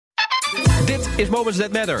Dit is Moments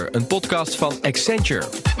That Matter, een podcast van Accenture.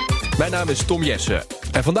 Mijn naam is Tom Jessen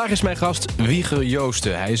en vandaag is mijn gast Wieger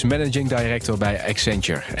Joosten. Hij is managing director bij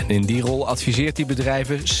Accenture. En in die rol adviseert hij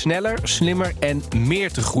bedrijven sneller, slimmer en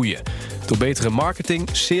meer te groeien. Door betere marketing,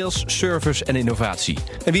 sales, service en innovatie.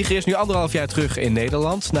 En Wieger is nu 1,5 jaar terug in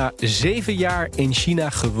Nederland, na 7 jaar in China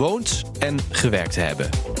gewoond en gewerkt te hebben.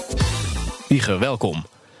 Wieger, welkom.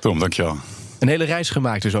 Tom, dankjewel. Een hele reis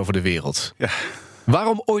gemaakt dus over de wereld. Ja.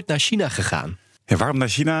 Waarom ooit naar China gegaan? Ja, waarom naar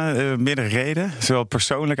China? Meerdere redenen. Zowel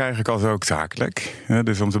persoonlijk eigenlijk als ook zakelijk.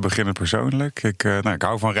 Dus om te beginnen persoonlijk. Ik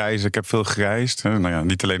hou van reizen. Ik heb veel gereisd.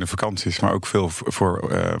 Niet alleen in vakanties, maar ook veel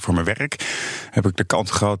voor mijn werk. Heb ik de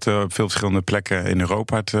kans gehad op veel verschillende plekken in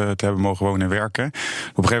Europa te hebben mogen wonen en werken. Op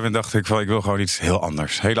een gegeven moment dacht ik van, ik wil gewoon iets heel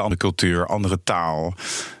anders. Hele andere cultuur, andere taal.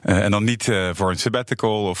 En dan niet voor een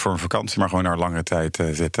sabbatical of voor een vakantie, maar gewoon naar langere tijd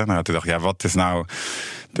zitten. Toen dacht ik, wat is nou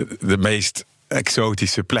de meest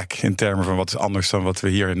exotische plek in termen van wat is anders dan wat we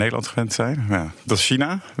hier in Nederland gewend zijn. Ja, dat is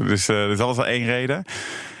China. Dus dat was al één reden.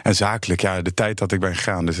 En zakelijk, de tijd dat ik ben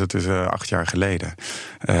gegaan, dus dat is 8 jaar geleden.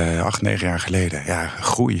 9 jaar geleden. Ja,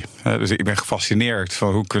 groei. Dus ik ben gefascineerd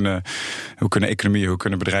van hoe kunnen economieën, hoe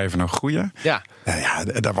kunnen bedrijven nou groeien. Ja.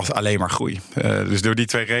 Daar was alleen maar groei. Dus door die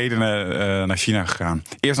 2 redenen naar China gegaan.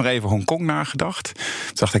 Eerst nog even Hongkong nagedacht.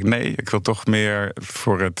 Toen dacht ik, nee, ik wil toch meer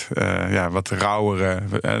voor het wat rauwere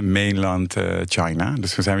mainland China.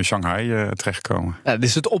 Dus we zijn in Shanghai terechtgekomen. Ja, dit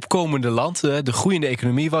is het opkomende land, de groeiende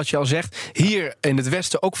economie, wat je al zegt. Hier in het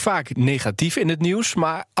Westen ook vaak negatief in het nieuws.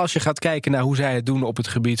 Maar als je gaat kijken naar hoe zij het doen op het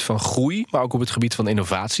gebied van groei, maar ook op het gebied van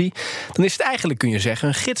innovatie, dan is het eigenlijk, kun je zeggen,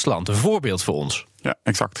 een gidsland, een voorbeeld voor ons. Ja,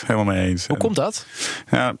 exact. Helemaal mee eens. Hoe komt dat?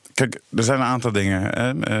 Ja, kijk, er zijn een aantal dingen.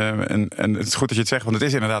 En het is goed dat je het zegt, want het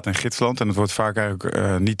is inderdaad een gidsland. En het wordt vaak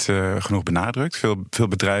eigenlijk niet genoeg benadrukt. Veel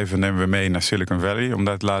bedrijven nemen we mee naar Silicon Valley om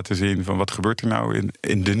daar te laten zien van wat gebeurt er nou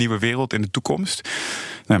in de nieuwe wereld, in de toekomst.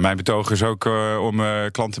 Mijn betoog is ook om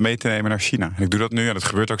klanten mee te nemen naar China. En ik doe dat nu en dat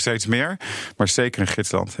gebeurt ook steeds meer. Maar zeker een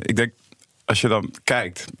gidsland. Ik denk, als je dan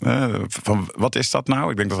kijkt, van wat is dat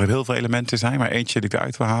nou? Ik denk dat er heel veel elementen zijn, maar eentje die ik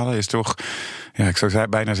eruit wil halen is toch, ik zou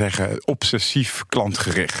bijna zeggen, obsessief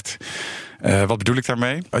klantgericht. Wat bedoel ik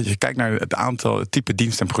daarmee? Als je kijkt naar het type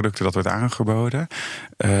diensten en producten dat wordt aangeboden,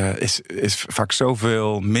 is vaak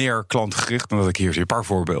zoveel meer klantgericht dan dat ik hier zie. Een paar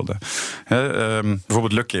voorbeelden.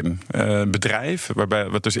 Bijvoorbeeld Luckin, een bedrijf waarbij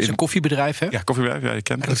wat dus het is een koffiebedrijf, hè? Ja, koffiebedrijf. Ja, je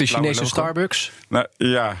kent het. De Chinese Starbucks. Nou,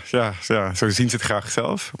 ja, zo zien ze het graag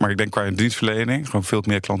zelf. Maar ik denk qua dienstverlening gewoon veel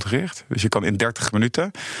meer klantgericht. Dus je kan in 30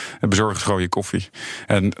 minuten bezorgen gewoon je koffie.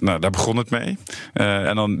 En daar begon het mee.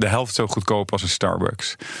 En dan de helft zo goedkoop als een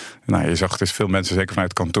Starbucks. Je zag dus veel mensen, zeker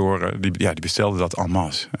vanuit kantoren, die bestelden dat en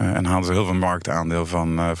masse. En haalden ze heel veel marktaandeel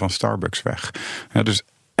van Starbucks weg. Dus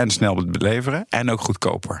en snel beleveren en ook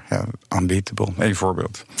goedkoper. Ja, unbeatable. Eén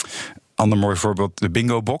voorbeeld. Ander mooi voorbeeld, de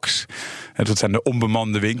Bingo Box. Dat zijn de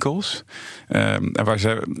onbemande winkels. En waar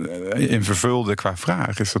ze in vervulden qua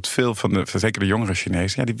vraag is dat veel van zeker de jongere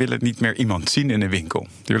Chinezen, die willen niet meer iemand zien in een winkel. Die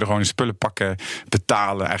willen gewoon spullen pakken,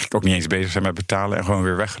 betalen, eigenlijk ook niet eens bezig zijn met betalen en gewoon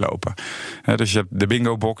weer weglopen. Dus je hebt de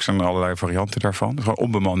Bingo Box en allerlei varianten daarvan. Dus gewoon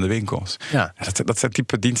onbemande winkels. Ja. Dat zijn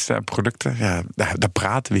type diensten en producten. Ja, daar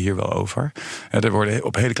praten we hier wel over. Er worden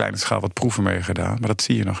op hele kleine schaal wat proeven mee gedaan, maar dat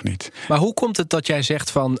zie je nog niet. Maar hoe komt het dat jij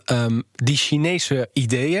zegt van die Chinese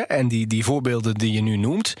ideeën en die voorbeelden die je nu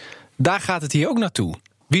noemt, daar gaat het hier ook naartoe?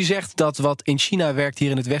 Wie zegt dat wat in China werkt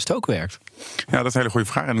hier in het Westen ook werkt? Ja, dat is een hele goede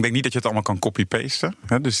vraag. En ik denk niet dat je het allemaal kan copy-pasten.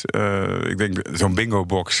 Dus ik denk zo'n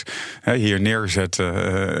bingo-box hier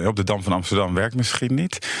neerzetten op de Dam van Amsterdam werkt misschien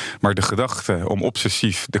niet. Maar de gedachte om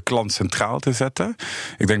obsessief de klant centraal te zetten,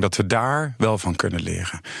 ik denk dat we daar wel van kunnen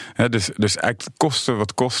leren. Dus eigenlijk kosten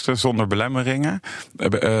wat kosten, zonder belemmeringen.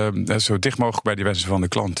 Zo dicht mogelijk bij die wensen van de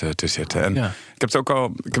klant te zitten. En ik heb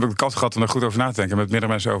ook de kans gehad om er goed over na te denken, met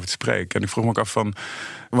meerdere mensen over te spreken. En ik vroeg me ook af van,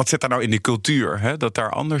 wat zit daar nou in die cultuur? Dat daar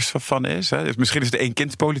anders van is? Misschien is het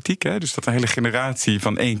 1-kindpolitiek. Dus dat een hele generatie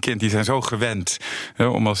van 1 kind, die zijn zo gewend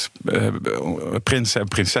om als prins en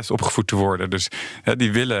prinses opgevoed te worden. Dus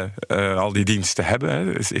die willen al die diensten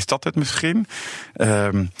hebben. Is dat het misschien?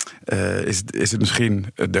 Is het misschien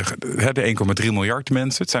de 1,3 miljard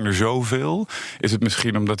mensen? Het zijn er zoveel. Is het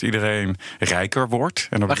misschien omdat iedereen rijker wordt?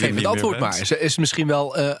 En maar geef het antwoord maar. Is het misschien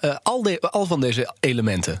wel al van deze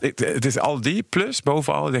elementen? Het is al die, plus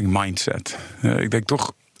bovenal, ik denk mindset. Ik denk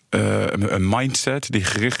toch een mindset die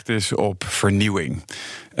gericht is op vernieuwing.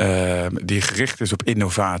 Die gericht is op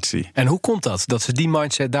innovatie. En hoe komt dat ze die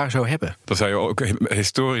mindset daar zo hebben? Dat zou je ook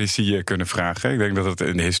historici kunnen vragen. Ik denk dat het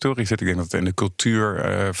in de historie zit. Ik denk dat het in de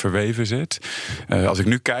cultuur verweven zit. Als ik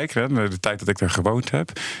nu kijk, de tijd dat ik daar gewoond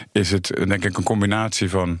heb, is het denk ik een combinatie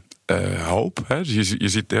van hoop. Hè. Dus je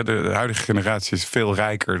ziet, de huidige generatie is veel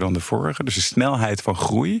rijker dan de vorige. Dus de snelheid van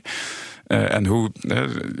groei. En hoe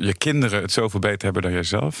je kinderen het zoveel beter hebben dan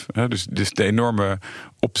jijzelf. Dus de enorme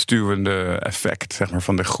opstuwende effect, zeg maar,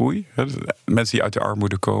 van de groei. Mensen die uit de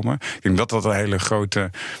armoede komen. Ik denk dat dat een hele grote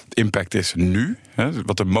impact is nu.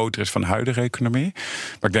 Wat de motor is van de huidige economie.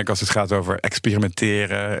 Maar ik denk als het gaat over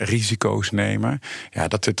experimenteren, risico's nemen. Ja,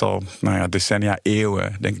 dat zit al decennia,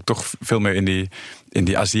 eeuwen, denk ik toch veel meer in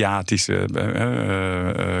die Aziatische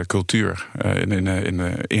cultuur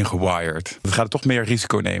ingewired. We gaan toch meer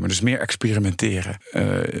risico nemen, dus meer experimenteren.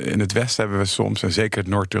 In het Westen hebben we soms, en zeker in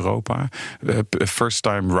Noord-Europa, first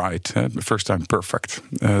time right, first time perfect.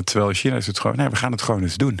 Terwijl in China is het gewoon, we gaan het gewoon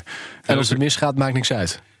eens doen. En als het misgaat, maakt niks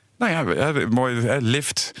uit. Nou ja, mooi,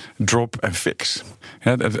 lift, drop en fix.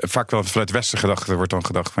 Vaak wel vanuit westerse gedachten wordt dan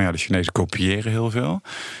gedacht van de Chinezen kopiëren heel veel.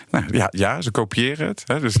 Nou, ja, ze kopiëren het.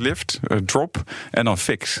 Dus lift, drop en dan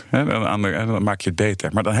fix. En dan maak je het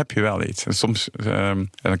beter. Maar dan heb je wel iets. En soms,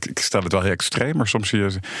 ik stel het wel heel extreem, maar soms zie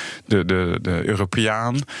je de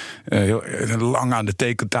Europeaan heel lang aan de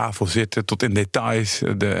tekentafel zitten, tot in details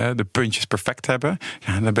de puntjes perfect hebben.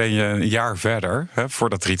 Ja, en dan ben je een jaar verder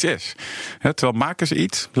voordat er iets is. Terwijl maken ze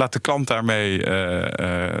iets, laat de klant daarmee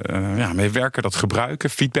mee werken, dat gebruiken,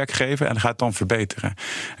 feedback geven en gaat het dan verbeteren.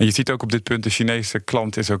 En je ziet ook op dit punt, de Chinese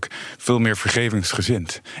klant is ook veel meer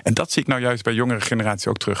vergevingsgezind. En dat zie ik nou juist bij jongere generaties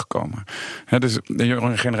ook terugkomen. Dus de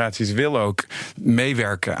jongere generaties willen ook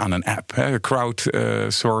meewerken aan een app.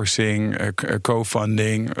 Crowdsourcing,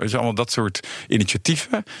 co-funding, allemaal dat soort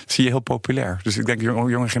initiatieven zie je heel populair. Dus ik denk de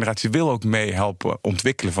jonge generatie wil ook meehelpen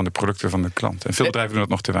ontwikkelen van de producten van de klant. En veel bedrijven doen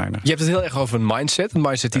dat nog te weinig. Je hebt het heel erg over een mindset. Een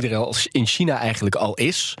mindset die er in China eigenlijk al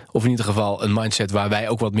is. Of in ieder geval een mindset waar wij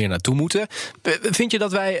ook wat meer naartoe moeten. Vind je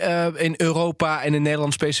dat wij in Europa en in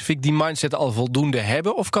Nederland specifiek die mindset al voldoende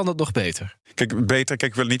hebben? Of kan dat nog beter? Kijk,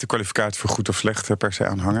 ik wil niet de kwalificatie voor goed of slecht per se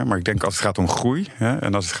aanhangen. Maar ik denk als het gaat om groei,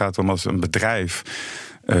 en als het gaat om als een bedrijf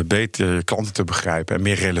beter je klanten te begrijpen en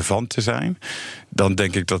meer relevant te zijn, dan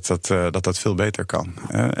denk ik dat veel beter kan.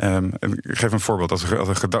 Ik geef een voorbeeld als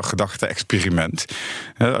een gedachte-experiment.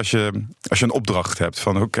 Als je een opdracht hebt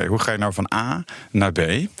van hoe ga je nou van A naar B?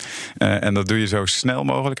 En dat doe je zo snel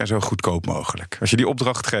mogelijk en zo goedkoop mogelijk. Als je die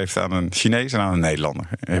opdracht geeft aan een Chinees en aan een Nederlander,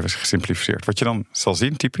 even gesimplificeerd. Wat je dan zal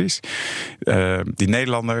zien, typisch, die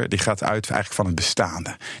Nederlander die gaat uit eigenlijk van het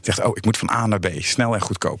bestaande. Die zegt, ik moet van A naar B, snel en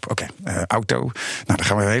goedkoop. Auto. Nou, dan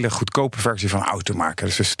gaan we een hele goedkope versie van auto maken.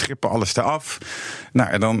 Dus we strippen alles eraf. Nou,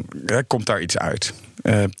 en dan komt daar iets uit.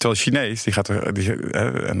 Terwijl Chinees,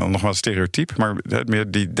 en dan nog wel een stereotype, maar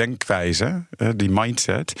meer die denkwijze, die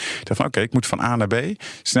mindset. Dat van ik moet van A naar B,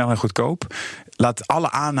 snel en goedkoop. Laat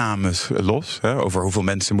alle aannames los. Over hoeveel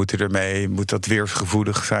mensen moeten ermee, moet dat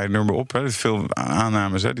weersgevoelig zijn, noem maar op. Dus veel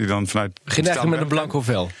aannames die dan vanuit. Begin eigenlijk met een blanco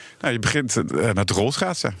vel. Nou, je begint met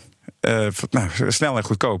rolschaatsen. Snel en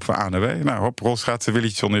goedkoop van A naar B. Nou, hop, rolschaatsen,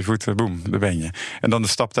 wieltjes onder je voeten, boem, daar ben je. En dan de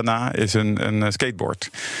stap daarna is een skateboard.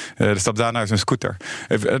 De stap daarna is een scooter.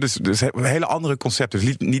 Dus een hele andere concept.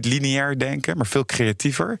 Dus niet lineair denken, maar veel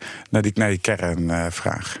creatiever naar die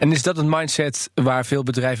kernvraag. En is dat een mindset waar veel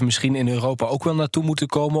bedrijven misschien in Europa ook wel naartoe moeten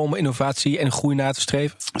komen om innovatie en groei na te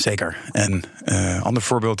streven? Zeker. En een ander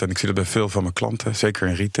voorbeeld, en ik zie dat bij veel van mijn klanten, zeker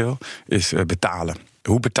in retail, is betalen.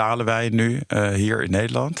 Hoe betalen wij nu hier in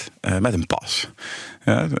Nederland? Met een pas.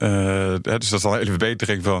 Dus dat is al een hele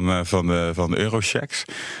verbetering van de eurochecks.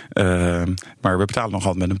 Maar we betalen nog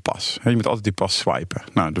altijd met een pas. Je moet altijd die pas swipen.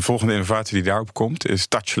 Nou, de volgende innovatie die daarop komt is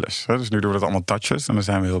touchless. Dus nu doen we dat allemaal touchless en daar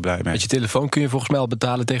zijn we heel blij mee. Met je telefoon kun je volgens mij al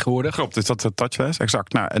betalen tegenwoordig. Klopt, dus dat is touchless,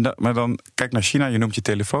 exact. Nou, maar dan kijk naar China, je noemt je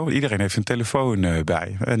telefoon. Iedereen heeft zijn telefoon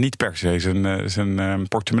bij. Niet per se zijn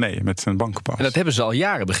portemonnee met zijn bankpas. En dat hebben ze al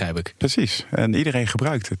jaren, begrijp ik. Precies. En iedereen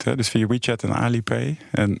gebruikt het. Dus via WeChat en Alipay.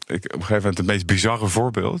 En op een gegeven moment het meest bizarre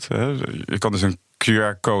voorbeeld. Je kan dus een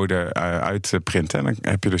QR-code uitprinten. En dan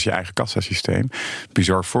heb je dus je eigen kassasysteem.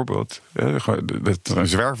 Bizar voorbeeld. Dat er een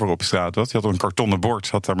zwerver op straat was. Die had op een kartonnen bord,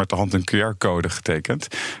 had daar met de hand een QR-code getekend.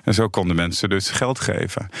 En zo konden mensen dus geld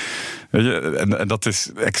geven. En dat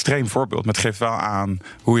is een extreem voorbeeld. Maar het geeft wel aan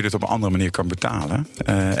hoe je dit op een andere manier kan betalen.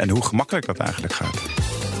 En hoe gemakkelijk dat eigenlijk gaat.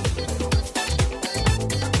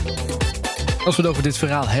 Als we het over dit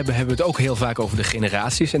verhaal hebben, hebben we het ook heel vaak over de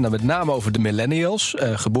generaties. En dan met name over de millennials,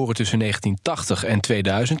 geboren tussen 1980 en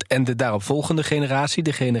 2000. En de daaropvolgende generatie,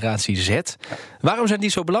 de generatie Z. Waarom zijn die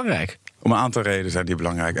zo belangrijk? Om een aantal redenen zijn die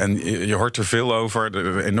belangrijk. En je hoort er veel over,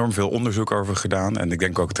 er is enorm veel onderzoek over gedaan. En ik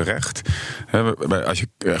denk ook terecht.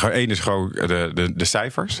 Eén is gewoon de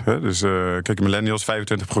cijfers. Dus kijk, millennials, 25%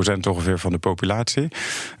 ongeveer van de populatie. 30%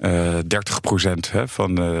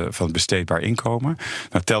 van het besteedbaar inkomen.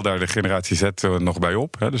 Nou, tel daar de generatie Z nog bij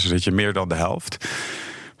op. Dus dan zit je meer dan de helft.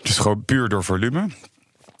 Dus gewoon puur door volume.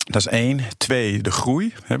 Dat is 1. 2, de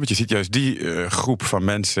groei. Want je ziet juist die groep van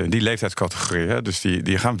mensen, die leeftijdscategorie. Dus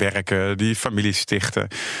die gaan werken, die families stichten.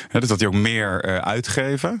 Dus dat die ook meer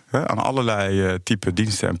uitgeven aan allerlei type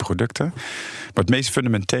diensten en producten. Maar het meest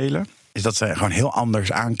fundamentele is dat ze gewoon heel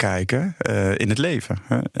anders aankijken in het leven.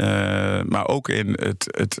 Maar ook in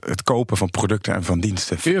het kopen van producten en van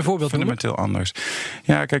diensten. Kun je een voorbeeld fundamenteel anders.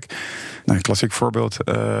 Ja, kijk, een klassiek voorbeeld.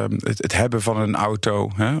 Het hebben van een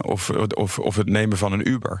auto of het nemen van een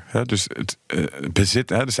Uber. Dus het bezit,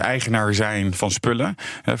 dus eigenaar zijn van spullen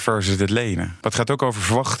versus het lenen. Dat gaat ook over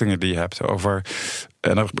verwachtingen die je hebt.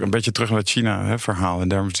 En dan een beetje terug naar het China-verhaal. En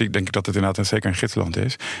daarom denk ik dat het inderdaad zeker een gidsland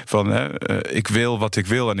is. Van ik wil wat ik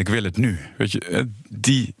wil en ik wil het nu. Weet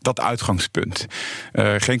je, dat uitgangspunt.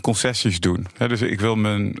 Geen concessies doen. Dus ik wil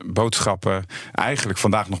mijn boodschappen eigenlijk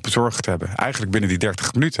vandaag nog bezorgd hebben. Eigenlijk binnen die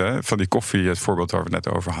 30 minuten van die koffie, het voorbeeld waar we het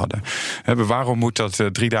net over hadden. Waarom moet dat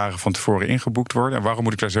 3 dagen van tevoren ingeboekt worden? En waarom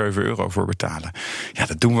moet ik daar €7 voor betalen? Ja,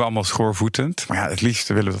 dat doen we allemaal schoorvoetend. Maar ja, het liefst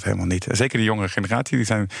willen we dat helemaal niet. Zeker de jongere generatie, die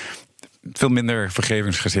zijn veel minder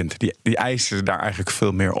vergevingsgezind. Die eisen daar eigenlijk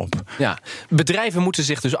veel meer op. Ja, bedrijven moeten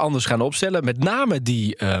zich dus anders gaan opstellen. Met name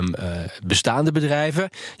die bestaande bedrijven.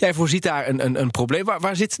 Jij voorziet daar een probleem.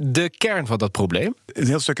 Waar zit de kern van dat probleem? Een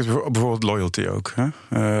heel stuk is bijvoorbeeld loyalty ook.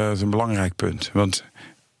 Dat is een belangrijk punt. Want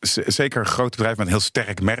zeker een groot bedrijf met een heel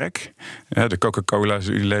sterk merk. De Coca-Cola's,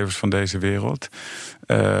 de Unilevers van deze wereld.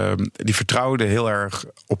 Die vertrouwden heel erg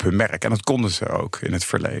op hun merk. En dat konden ze ook in het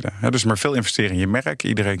verleden. Dus maar veel investeren in je merk.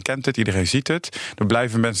 Iedereen kent het, iedereen ziet het. Dan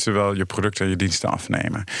blijven mensen wel je producten en je diensten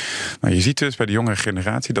afnemen. Maar je ziet dus bij de jongere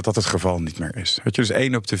generatie dat het geval niet meer is. Weet je, dus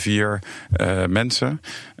 1 op de 4 mensen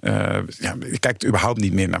kijkt überhaupt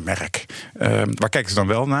niet meer naar merk. Waar kijken ze dan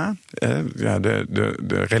wel naar?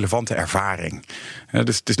 De relevante ervaring.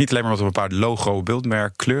 Dus het is niet alleen maar wat een bepaald logo,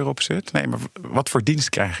 beeldmerk, kleur op zit. Nee, maar wat voor dienst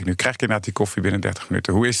krijg ik nu? Krijg ik inderdaad die koffie binnen 30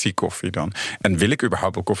 minuten? Hoe is die koffie dan? En wil ik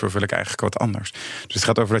überhaupt wel koffie of wil ik eigenlijk wat anders? Dus het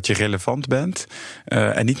gaat over dat je relevant bent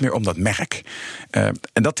en niet meer om dat merk.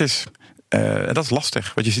 En dat is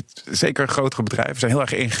lastig. Want je ziet, zeker grotere bedrijven zijn heel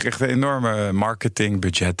erg ingericht. Enorme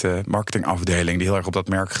marketingbudgetten, marketingafdeling die heel erg op dat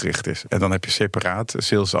merk gericht is. En dan heb je separaat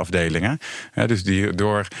salesafdelingen. Dus die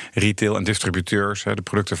door retail en distributeurs de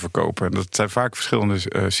producten verkopen. Dat zijn vaak verschillende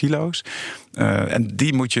silo's. En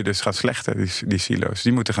die moet je dus gaan slechten, die silo's.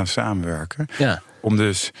 Die moeten gaan samenwerken. Ja. Om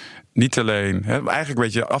dus niet alleen, eigenlijk een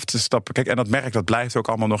beetje af te stappen. Kijk, en dat merk dat blijft ook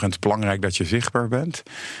allemaal nog. En het is belangrijk dat je zichtbaar bent.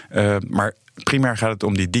 Maar primair gaat het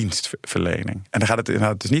om die dienstverlening. En dan gaat het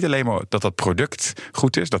inderdaad dus niet alleen maar dat product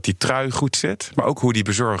goed is, dat die trui goed zit, maar ook hoe die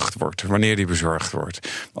bezorgd wordt, wanneer die bezorgd wordt.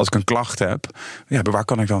 Als ik een klacht heb, waar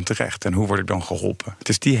kan ik dan terecht en hoe word ik dan geholpen? Het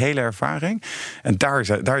is die hele ervaring. En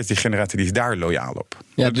daar is die generatie, die is daar loyaal op.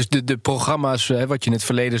 Ja, dus de programma's, wat je in het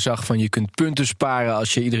verleden zag, van je kunt punten sparen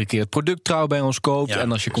als je iedere keer het product trouw bij ons koopt. Ja,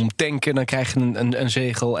 en als je komt tanken, dan krijg je een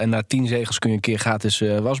zegel. En na 10 zegels kun je een keer gratis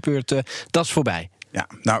wasbeurten. Dat is voorbij. Ja,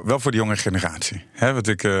 nou, wel voor de jonge generatie. Want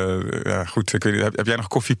ik weet niet, heb jij nog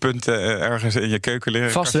koffiepunten ergens in je keuken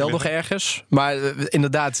liggen? Vast wel nog ergens. Maar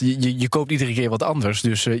inderdaad, je koopt iedere keer wat anders.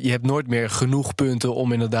 Dus je hebt nooit meer genoeg punten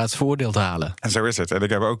om inderdaad voordeel te halen. En zo is het. En ik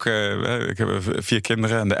heb ook 4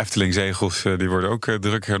 kinderen. En de Efteling-zegels die worden ook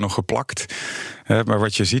druk nog geplakt. Maar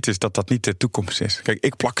wat je ziet is dat dat niet de toekomst is. Kijk,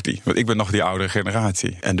 ik plak die, want ik ben nog die oudere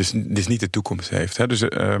generatie. En dus niet de toekomst heeft. Dus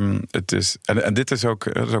het is, en dit is ook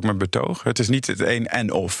mijn betoog. Het is niet het een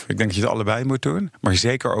en of. Ik denk dat je het allebei moet doen. Maar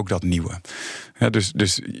zeker ook dat nieuwe.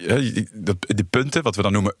 Dus die punten, wat we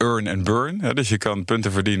dan noemen earn and burn. Dus je kan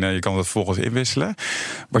punten verdienen en je kan dat vervolgens inwisselen.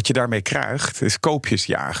 Wat je daarmee krijgt, is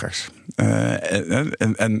koopjesjagers.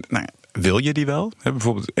 Wil je die wel?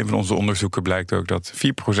 Bijvoorbeeld, een van onze onderzoeken blijkt ook dat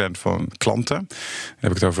 4% van klanten, dan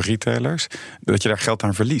heb ik het over retailers, dat je daar geld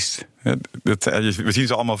aan verliest. We zien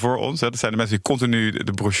ze allemaal voor ons. Dat zijn de mensen die continu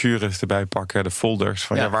de brochures erbij pakken, de folders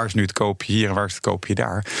van waar is nu het koopje hier en waar is het koopje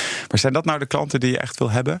daar. Maar zijn dat nou de klanten die je echt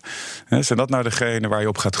wil hebben? Zijn dat nou degene waar je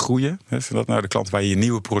op gaat groeien? Zijn dat nou de klanten waar je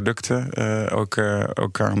nieuwe producten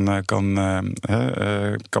ook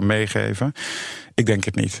kan meegeven? Ik denk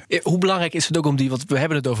het niet. Hoe belangrijk is het ook want we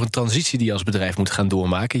hebben het over een transitie die je als bedrijf moet gaan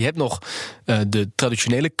doormaken. Je hebt nog de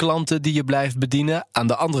traditionele klanten die je blijft bedienen. Aan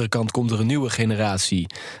de andere kant komt er een nieuwe generatie.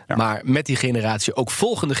 Ja. Maar met die generatie ook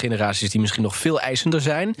volgende generaties die misschien nog veel eisender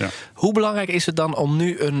zijn. Ja. Hoe belangrijk is het dan om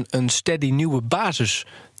nu een steady nieuwe basis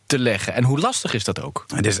te leggen. En hoe lastig is dat ook?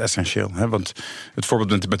 Het is essentieel, hè? Want het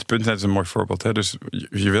voorbeeld met de .NET is een mooi voorbeeld. Hè? Dus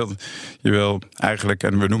je wil eigenlijk,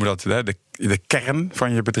 en we noemen dat de kern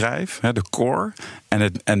van je bedrijf, hè, de core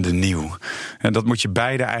en de nieuw. En dat moet je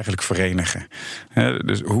beide eigenlijk verenigen.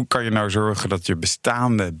 Dus hoe kan je nou zorgen dat je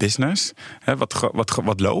bestaande business,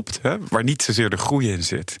 wat loopt, waar niet zozeer de groei in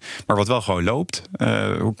zit, maar wat wel gewoon loopt,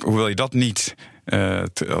 hoe wil je dat niet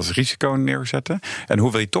als risico neerzetten? En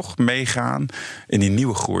hoe wil je toch meegaan in die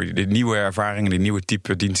nieuwe groei, die nieuwe ervaringen, die nieuwe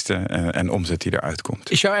type diensten en omzet die eruit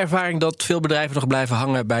komt? Is jouw ervaring dat veel bedrijven nog blijven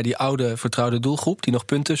hangen bij die oude vertrouwde doelgroep, die nog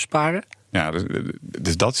punten sparen? Ja,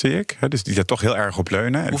 dus dat zie ik. Dus die daar toch heel erg op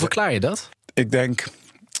leunen. Hoe verklaar je dat? Ik denk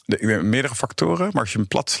meerdere factoren, maar als je hem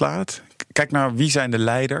plat slaat, kijk naar wie zijn de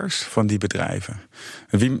leiders van die bedrijven.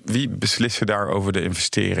 Wie beslissen daar over de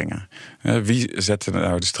investeringen? Wie zetten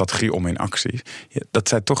nou de strategie om in actie? Dat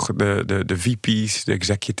zijn toch de VP's, de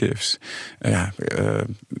executives.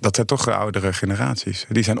 Dat zijn toch de oudere generaties.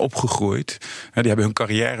 Die zijn opgegroeid. Die hebben hun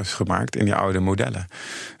carrières gemaakt in die oude modellen.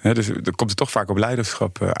 Dus er komt het toch vaak op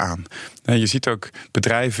leiderschap aan. Je ziet ook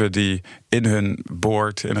bedrijven die in hun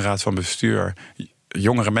board, in de raad van bestuur,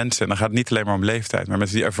 jongere mensen, en dan gaat het niet alleen maar om leeftijd, maar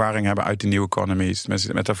mensen die ervaring hebben uit de nieuwe economies,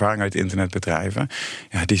 mensen met ervaring uit internetbedrijven,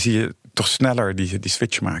 die zie je toch sneller die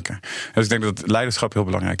switch maken. Dus ik denk dat leiderschap heel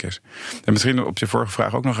belangrijk is. En misschien op je vorige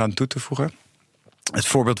vraag ook nog aan toe te voegen. Het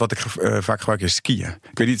voorbeeld wat ik vaak gebruik is skiën.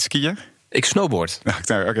 Ik weet niet, skiën? Ik snowboard.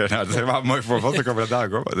 Oké, dat is helemaal een mooi voorbeeld. Ik kom er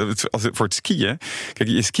dadelijk op. Voor het skiën, kijk,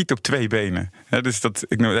 je skiet op 2 benen. Dus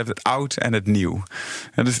ik noem het oud en het nieuw.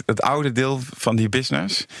 Dus het oude deel van die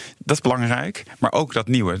business, dat is belangrijk. Maar ook dat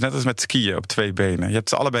nieuwe. Net als met skiën op 2 benen. Je hebt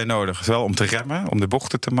ze allebei nodig. Zowel om te remmen, om de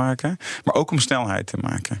bochten te maken, maar ook om snelheid te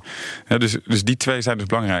maken. Dus die 2 zijn dus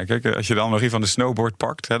belangrijk. Kijk, als je de analogie van de snowboard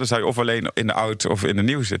pakt, dan zou je of alleen in de oud of in de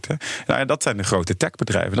nieuw zitten. Nou, dat zijn de grote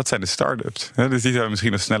techbedrijven. Dat zijn de start-ups. Dus die zouden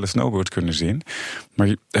misschien een snelle snowboard kunnen zien.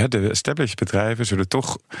 Maar de established bedrijven zullen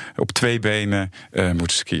toch op 2 benen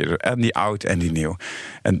moeten skiën. En die oud en die nieuw.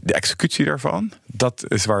 En de executie daarvan, dat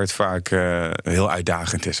is waar het vaak heel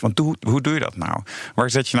uitdagend is. Want hoe doe je dat nou? Waar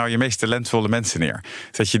zet je nou je meest talentvolle mensen neer?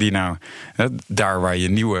 Zet je die nou daar waar je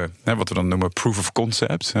nieuwe, wat we dan noemen proof of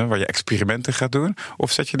concept, waar je experimenten gaat doen?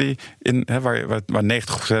 Of zet je die in waar 90%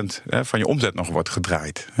 van je omzet nog wordt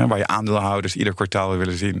gedraaid? Waar je aandeelhouders ieder kwartaal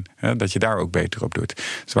willen zien dat je daar ook beter op doet.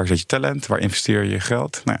 Dus waar zet je talent? Waar investeer je je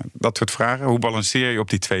geld? Nou, dat soort vragen. Hoe balanceer je op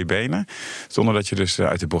die 2 benen? Zonder dat je dus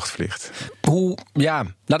uit de bocht vliegt.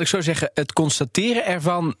 Laat ik zo zeggen, het constateren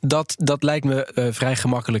ervan, dat lijkt me vrij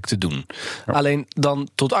gemakkelijk te doen. Ja. Alleen dan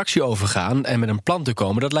tot actie overgaan en met een plan te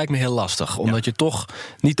komen, dat lijkt me heel lastig. Omdat je toch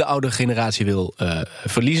niet de oude generatie wil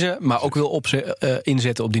verliezen, maar ook wil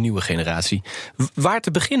inzetten op die nieuwe generatie. Waar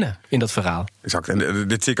te beginnen in dat verhaal? Exact. En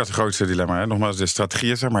dit zie ik als het grootste dilemma. Nogmaals, de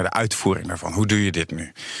strategie is er, maar de uitvoering daarvan. Hoe doe je dit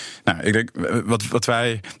nu? Nou, ik denk, we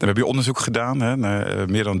hebben hier onderzoek gedaan.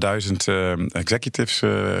 Meer dan 1000 executives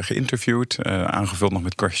geïnterviewd. Aangevuld nog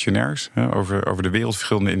met questionnaires over de wereld,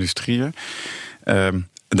 verschillende industrieën.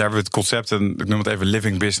 Daar hebben we het concept, en ik noem het even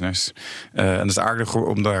living business. En dat is aardig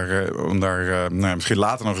om daar misschien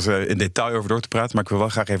later nog eens in detail over door te praten. Maar ik wil wel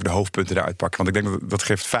graag even de hoofdpunten eruit pakken. Want ik denk dat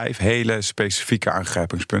geeft 5 hele specifieke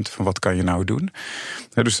aangrijpingspunten van wat kan je nou doen.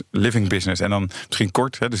 Dus living business. En dan misschien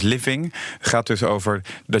kort. Dus living gaat dus over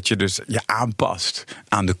dat je dus je aanpast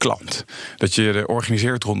aan de klant. Dat je je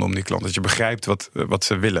organiseert rondom die klant. Dat je begrijpt wat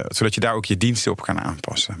ze willen. Zodat je daar ook je diensten op kan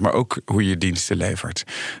aanpassen. Maar ook hoe je je diensten levert.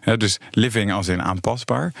 Dus living als in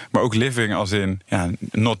aanpasbaar. Maar ook living als in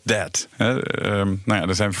not dead.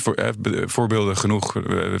 Er zijn voorbeelden genoeg.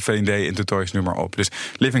 V&D, Intertoys, noem maar op. Dus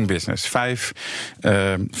living business. 5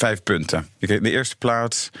 punten. De eerste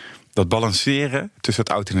plaats, dat balanceren tussen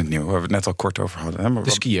het oud en het nieuw. Waar we het net al kort over hadden. Maar de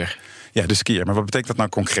skier. Ja, de skier. Maar wat betekent dat nou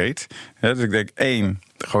concreet? Dus ik denk 1,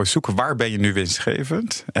 gewoon zoeken waar ben je nu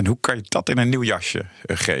winstgevend en hoe kan je dat in een nieuw jasje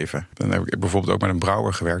geven. Dan heb ik bijvoorbeeld ook met een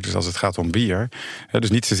brouwer gewerkt. Dus als het gaat om bier, dus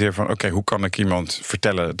niet zozeer van oké, hoe kan ik iemand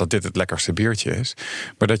vertellen dat dit het lekkerste biertje is,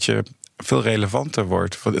 maar dat je veel relevanter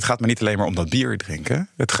wordt. Want het gaat me niet alleen maar om dat bier drinken.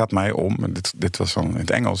 Het gaat mij om, dit was dan in het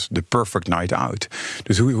Engels, the perfect night out.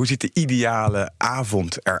 Dus hoe ziet de ideale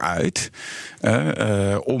avond eruit?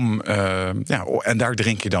 En daar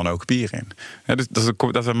drink je dan ook bier in. Dus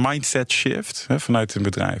dat is een mindset shift vanuit een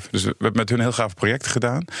bedrijf. Dus we hebben met hun een heel gaaf project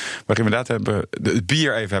gedaan, waarin we inderdaad het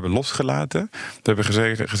bier even hebben losgelaten. We hebben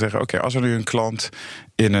gezegd, oké, als er nu een klant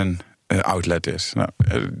in een outlet is. Nou,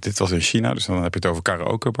 dit was in China, dus dan heb je het over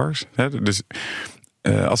karaokebars. Dus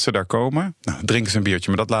als ze daar komen, drinken ze een biertje,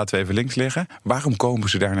 maar dat laten we even links liggen. Waarom komen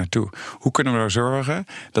ze daar naartoe? Hoe kunnen we er zorgen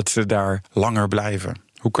dat ze daar langer blijven?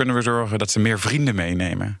 Hoe kunnen we zorgen dat ze meer vrienden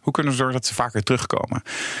meenemen? Hoe kunnen we zorgen dat ze vaker terugkomen?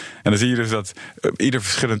 En dan zie je dus dat ieder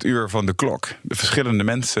verschillend uur van de klok de verschillende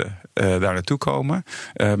mensen daar naartoe komen.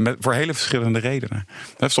 Voor hele verschillende redenen.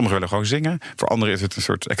 Sommigen willen gewoon zingen. Voor anderen is het een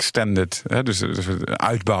soort extended, dus een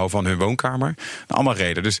uitbouw van hun woonkamer. Allemaal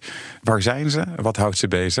redenen. Dus waar zijn ze? Wat houdt ze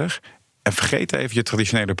bezig? En vergeet even je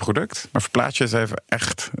traditionele product, maar verplaats je eens even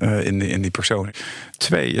echt in die persoon.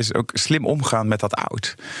 2 is ook slim omgaan met dat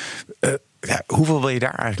oud. Hoeveel wil je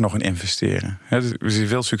daar eigenlijk nog in investeren? Dus we zien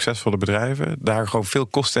veel succesvolle bedrijven daar gewoon veel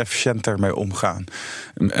kostenefficiënter mee omgaan.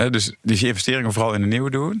 Dus die investeringen vooral in de nieuwe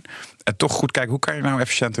doen. En toch goed kijken, hoe kan je nou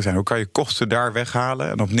efficiënter zijn? Hoe kan je kosten daar weghalen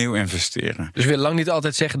en opnieuw investeren? Dus je wil lang niet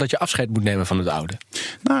altijd zeggen dat je afscheid moet nemen van het oude?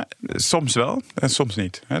 Nou, soms wel en soms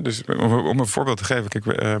niet. Dus om een voorbeeld te geven. Kijk,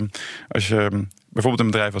 als je bijvoorbeeld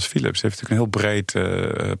een bedrijf als Philips heeft natuurlijk een heel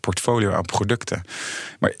breed portfolio aan producten.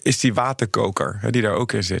 Maar is die waterkoker die daar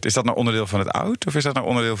ook in zit, is dat nou onderdeel van het oud of is dat nou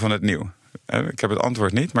onderdeel van het nieuw? Ik heb het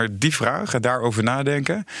antwoord niet, maar die vraag en daarover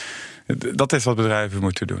nadenken, dat is wat bedrijven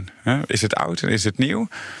moeten doen. Is het oud en is het nieuw?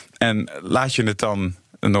 En laat je het dan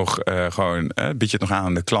nog bied je het nog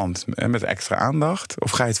aan de klant met extra aandacht?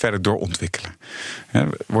 Of ga je het verder doorontwikkelen?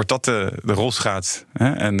 Wordt dat de rolschaats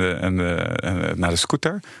en naar de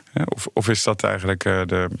scooter? Of is dat eigenlijk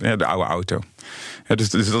de oude auto? Dus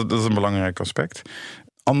dat is een belangrijk aspect.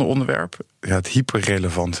 Ander onderwerp, het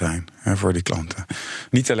hyperrelevant zijn voor die klanten.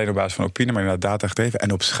 Niet alleen op basis van opinie, maar inderdaad data gegeven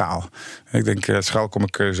en op schaal. Ik denk, schaal kom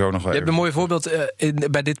ik zo nog wel. Je hebt een mooi voorbeeld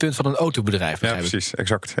bij dit punt van een autobedrijf. Ja, precies,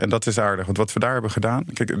 exact. En dat is aardig, want wat we daar hebben gedaan,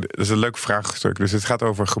 kijk, dat is een leuk vraagstuk. Dus het gaat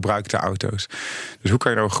over gebruikte auto's. Dus hoe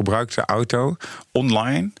kan je nou een gebruikte auto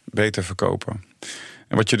online beter verkopen?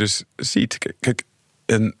 En wat je dus ziet, kijk,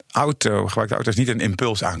 een gebruikte auto is niet een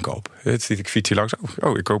impulsaankoop. Het is niet, ik fiets hier langs.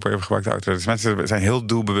 Ik koop even een gebruikte auto. Dus mensen zijn heel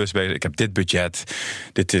doelbewust bezig. Ik heb dit budget.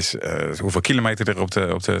 Dit is hoeveel kilometer er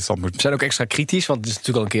op de stand moet. Ze zijn ook extra kritisch, want het is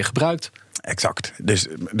natuurlijk al een keer gebruikt. Exact.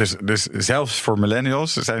 Dus zelfs voor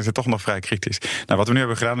millennials zijn ze toch nog vrij kritisch. Nou, wat we nu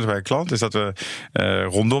hebben gedaan dus bij een klant, is dat we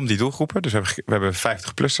rondom die doelgroepen, dus we hebben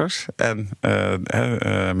 50-plussers en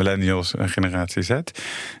millennials en generatie Z,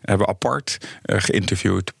 hebben apart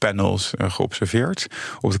geïnterviewd, panels geobserveerd,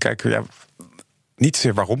 om te kijken, niet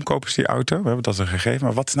zozeer waarom kopen ze die auto, dat is een gegeven,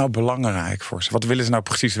 maar wat is nou belangrijk voor ze? Wat willen ze nou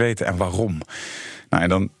precies weten en waarom? Nou, en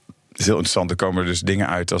dan is heel interessant, er komen dus dingen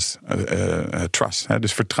uit als trust,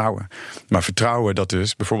 dus vertrouwen. Maar vertrouwen dat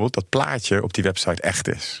dus bijvoorbeeld dat plaatje op die website echt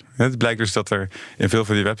is. Het blijkt dus dat er in veel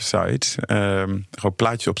van die websites gewoon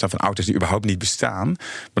plaatjes op staan van auto's die überhaupt niet bestaan.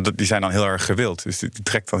 Maar die zijn dan heel erg gewild. Dus die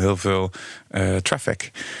trekt dan heel veel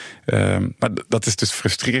traffic. Maar dat is dus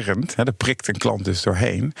frustrerend. Daar prikt een klant dus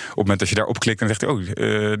doorheen. Op het moment dat je daarop klikt en zegt,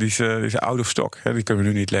 die is out of stock. Die kunnen we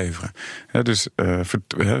nu niet leveren. Dus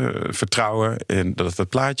vertrouwen in dat het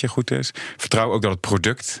plaatje goed is. Vertrouwen ook dat het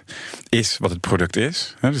product is wat het product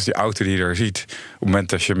is. Dus die auto die je er ziet, op het moment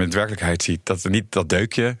dat je hem in de werkelijkheid ziet, dat er niet dat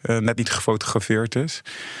deukje net niet gefotografeerd is.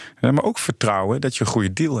 Maar ook vertrouwen dat je een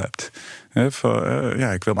goede deal hebt.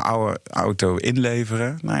 Ik wil mijn oude auto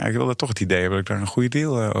inleveren. Ik wil toch het idee hebben dat ik daar een goede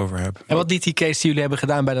deal over heb. En wat liet die case die jullie hebben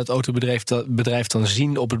gedaan bij dat autobedrijf dan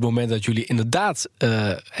zien op het moment dat jullie inderdaad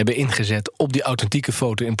hebben ingezet op die authentieke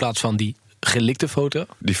foto in plaats van die gelikte foto?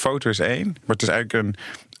 Die foto is 1, maar het is eigenlijk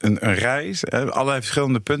een reis, allerlei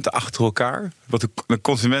verschillende punten achter elkaar. Wat de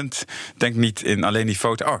consument denkt niet in alleen die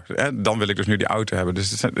foto. Dan wil ik dus nu die auto hebben.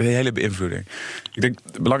 Dus het is een hele beïnvloeding. Ik denk,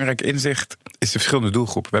 het belangrijke inzicht is de verschillende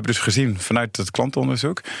doelgroepen. We hebben dus gezien vanuit het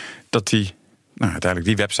klantenonderzoek dat uiteindelijk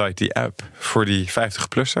die website, die app voor die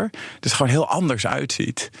 50-plusser, dus gewoon heel anders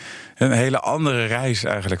uitziet. Een hele andere reis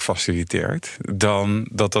eigenlijk faciliteert dan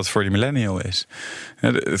dat voor die millennial is.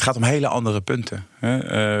 Het gaat om hele andere punten.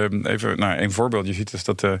 Even een voorbeeld. Je ziet dus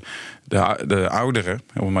dat de ouderen,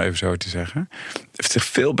 om het maar even zo te zeggen, zich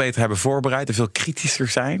veel beter hebben voorbereid en veel kritischer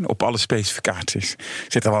zijn op alle specificaties.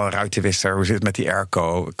 Zit er wel een ruitenwisser? Hoe zit het met die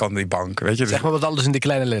airco? Kan die bank? Weet je? Zeg maar wat alles in de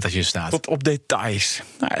kleine lettertjes staat. Tot op details.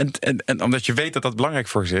 En omdat je weet dat dat belangrijk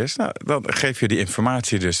voor ze is, dan geef je die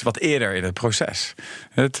informatie dus wat eerder in het proces.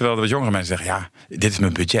 Terwijl de jongere mensen zeggen, dit is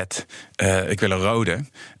mijn budget. Ik wil een rode.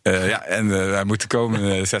 Hij moet de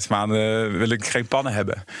komende 6 maanden wil ik geen pannen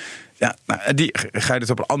hebben. Die ga je dus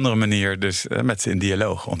op een andere manier dus met ze in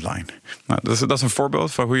dialoog online. Dat is een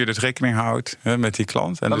voorbeeld van hoe je dus rekening houdt met die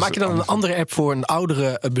klant. En maar dus maak je dan een andere app voor een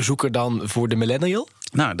oudere bezoeker dan voor de millennial?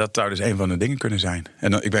 Nou, dat zou dus een van de dingen kunnen zijn.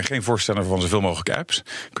 En ik ben geen voorstander van zoveel mogelijk apps.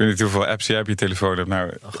 Ik weet niet hoeveel apps je hebt op je telefoon hebt.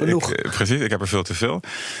 Nou, genoeg. Precies, ik heb er veel te veel.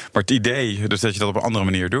 Maar het idee dus dat je dat op een andere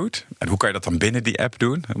manier doet. En hoe kan je dat dan binnen die app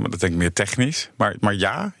doen? Dat denk ik meer technisch. Maar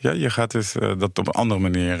ja, je gaat dus dat op een andere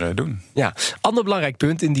manier doen. Ja, ander belangrijk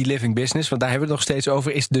punt in die living business, want daar hebben we het nog steeds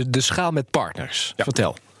over, is de schaal met partners. Ja.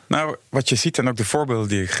 Vertel. Nou, wat je ziet en ook de voorbeelden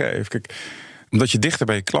die ik geef. Kijk, omdat je dichter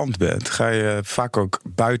bij je klant bent, ga je vaak ook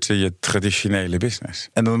buiten je traditionele business.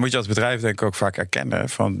 En dan moet je als bedrijf denk ik ook vaak erkennen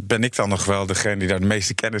van, ben ik dan nog wel degene die daar de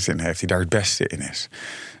meeste kennis in heeft, die daar het beste in is?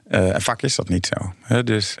 En vaak is dat niet zo.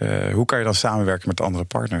 Dus hoe kan je dan samenwerken met andere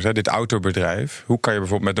partners? Dit autobedrijf, hoe kan je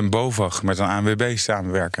bijvoorbeeld met een BOVAG, met een ANWB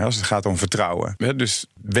samenwerken als het gaat om vertrouwen? Dus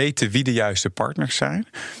weten wie de juiste partners zijn,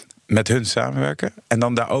 met hun samenwerken. En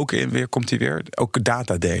dan daar ook in weer komt hij weer ook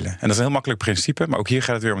data delen. En dat is een heel makkelijk principe, maar ook hier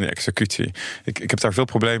gaat het weer om die executie. Ik heb daar veel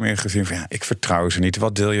problemen in gezien van, ik vertrouw ze niet.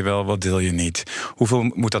 Wat deel je wel, wat deel je niet? Hoeveel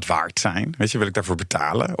moet dat waard zijn? Weet je, wil ik daarvoor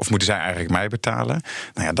betalen? Of moeten zij eigenlijk mij betalen?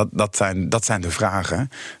 Nou ja, dat zijn de vragen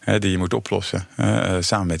die je moet oplossen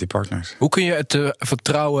samen met die partners. Hoe kun je het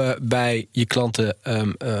vertrouwen bij je klanten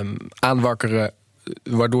aanwakkeren,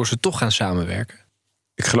 waardoor ze toch gaan samenwerken?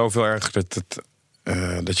 Ik geloof heel erg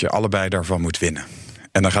dat je allebei daarvan moet winnen.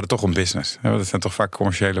 En dan gaat het toch om business. Dat zijn toch vaak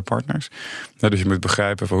commerciële partners. Dus je moet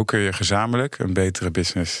begrijpen van hoe kun je gezamenlijk een betere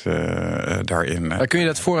business daarin. Maar kun je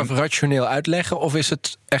dat vooraf rationeel uitleggen? Of is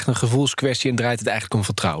het echt een gevoelskwestie en draait het eigenlijk om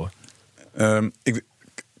vertrouwen?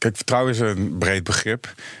 Kijk, vertrouwen is een breed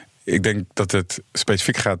begrip. Ik denk dat het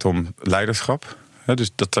specifiek gaat om leiderschap.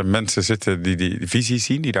 Dus dat er mensen zitten die visie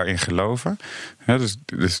zien, die daarin geloven.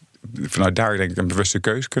 Dus vanuit daar denk ik een bewuste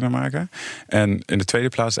keuze kunnen maken. En in de tweede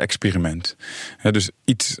plaats experiment. Dus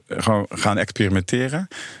iets gewoon gaan experimenteren.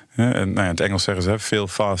 En in het Engels zeggen ze fail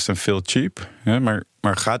fast en fail cheap.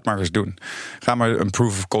 Maar ga het maar eens doen. Ga maar een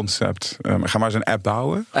proof of concept. Ga maar eens een app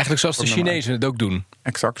bouwen. Eigenlijk zoals de Chinezen het ook doen.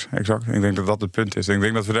 Exact. Ik denk dat dat het punt is. Ik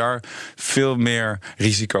denk dat we daar veel meer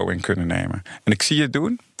risico in kunnen nemen. En ik zie het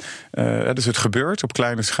doen. Dus het gebeurt op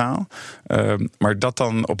kleine schaal. Maar dat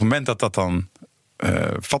dan, op het moment dat dan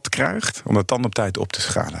vat krijgt, om dat dan op tijd op te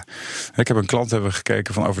schalen. Ik heb een klant hebben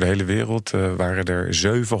gekeken van over de hele wereld. Waren er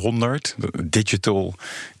 700 digital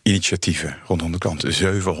initiatieven rondom de klant.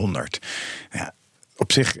 700. Ja,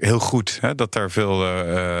 op zich heel goed dat er veel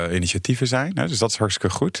initiatieven zijn. Dus dat is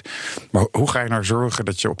hartstikke goed. Maar hoe ga je nou zorgen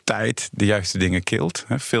dat je op tijd de juiste dingen kilt?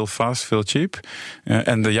 Veel fast, veel cheap.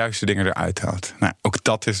 En de juiste dingen eruit haalt. Nou, ook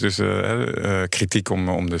dat is dus kritiek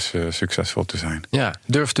om dus succesvol te zijn. Ja,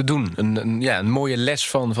 durf te doen. Een mooie les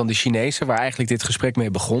van de Chinezen, waar eigenlijk dit gesprek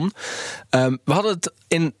mee begon. We hadden het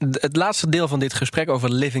in het laatste deel van dit gesprek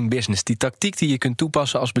over living business. Die tactiek die je kunt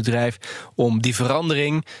toepassen als bedrijf om die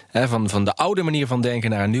verandering van de oude manier van denken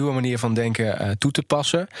naar een nieuwe manier van denken toe te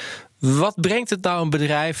passen. Wat brengt het nou een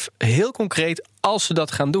bedrijf heel concreet als ze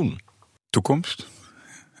dat gaan doen? Toekomst.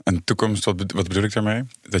 En toekomst, wat bedoel ik daarmee?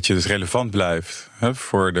 Dat je dus relevant blijft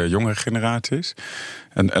voor de jongere generaties.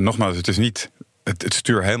 En nogmaals, het is niet het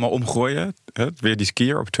stuur helemaal omgooien. Weer die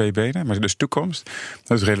skier op 2 benen. Maar dus toekomst.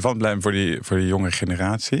 Dus relevant blijven voor die jonge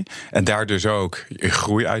generatie. En daar dus ook je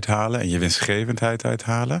groei uithalen en je winstgevendheid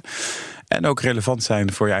uithalen. En ook relevant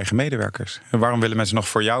zijn voor je eigen medewerkers. En waarom willen mensen nog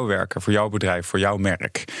voor jou werken, voor jouw bedrijf, voor jouw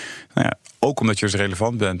merk? Nou ja, ook omdat je dus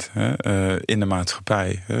relevant bent in de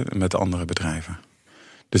maatschappij met andere bedrijven.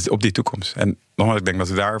 Dus op die toekomst. En nogmaals, ik denk dat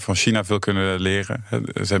we daar van China veel kunnen leren.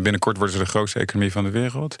 Binnenkort worden ze de grootste economie van de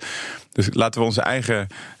wereld. Dus laten we onze eigen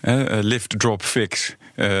lift, drop, fix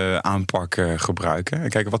aanpak gebruiken. En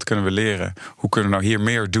kijken, wat kunnen we leren? Hoe kunnen we nou hier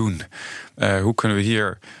meer doen? Hoe kunnen we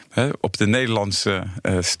hier op de Nederlandse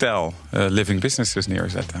stijl living businesses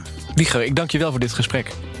neerzetten? Wieger, ik dank je wel voor dit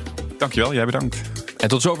gesprek. Dankjewel, jij bedankt. En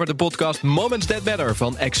tot zover de podcast Moments That Matter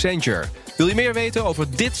van Accenture. Wil je meer weten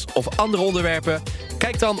over dit of andere onderwerpen?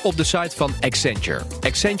 Kijk dan op de site van Accenture,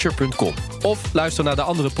 accenture.com. Of luister naar de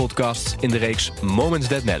andere podcasts in de reeks Moments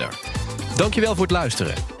That Matter. Dankjewel voor het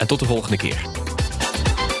luisteren en tot de volgende keer.